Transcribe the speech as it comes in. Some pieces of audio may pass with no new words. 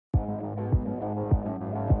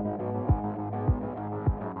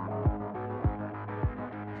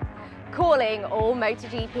Calling all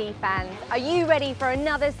MotoGP fans, are you ready for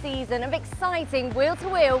another season of exciting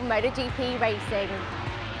wheel-to-wheel MotoGP racing?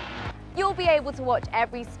 You'll be able to watch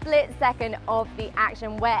every split second of the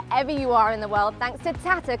action wherever you are in the world thanks to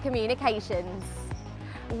Tata Communications.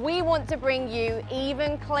 We want to bring you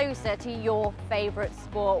even closer to your favourite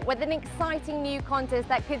sport with an exciting new contest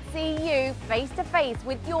that could see you face to face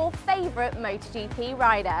with your favourite MotoGP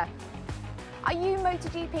rider. Are you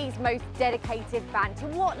MotoGP's most dedicated fan? To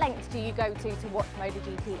what lengths do you go to watch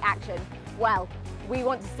MotoGP action? Well, we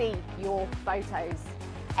want to see your photos.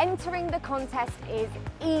 Entering the contest is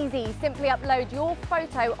easy. Simply upload your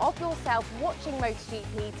photo of yourself watching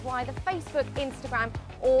MotoGP to either Facebook, Instagram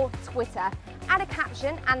or Twitter. Add a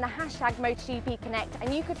caption and the hashtag MotoGPConnect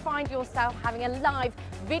and you could find yourself having a live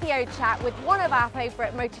video chat with one of our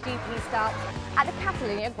favourite MotoGP stars at the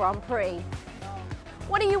Catalunya Grand Prix.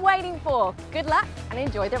 What are you waiting for? Good luck and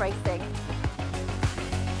enjoy the racing.